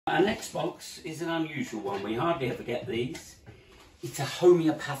Our next box is an unusual one. We hardly ever get these. It's a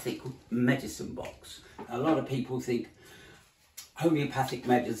homeopathic medicine box. A lot of people think homeopathic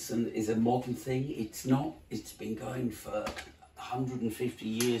medicine is a modern thing. It's not. It's been going for 150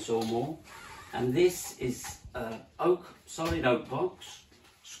 years or more. And this is a solid oak box,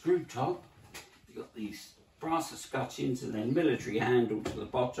 screw top. You've got these brass escutcheons and then military handle to the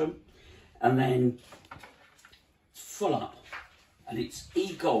bottom. And then it's full up. And it's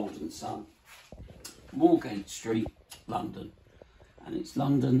E. Gould and Son, Moorgate Street, London. And it's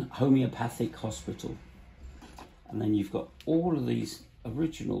London Homoeopathic Hospital. And then you've got all of these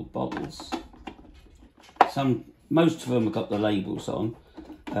original bottles. Most of them have got the labels on.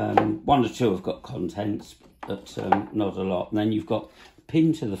 One or two have got contents, but not a lot. And then you've got a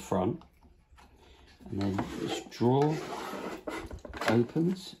pin to the front. And then this drawer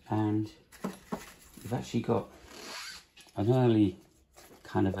opens and you've actually got an early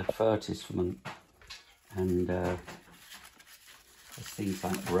kind of advertisement, and there's things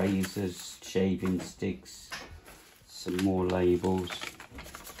like razors, shaving sticks, some more labels.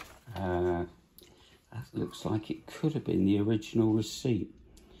 That looks like it could have been the original receipt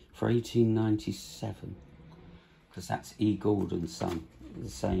for 1897, because that's E. Gould and Son, the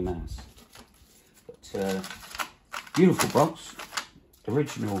same as. But beautiful box,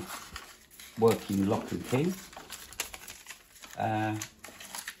 original working lock and key.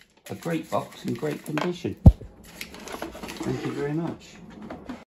 A great box in great condition. Thank you very much.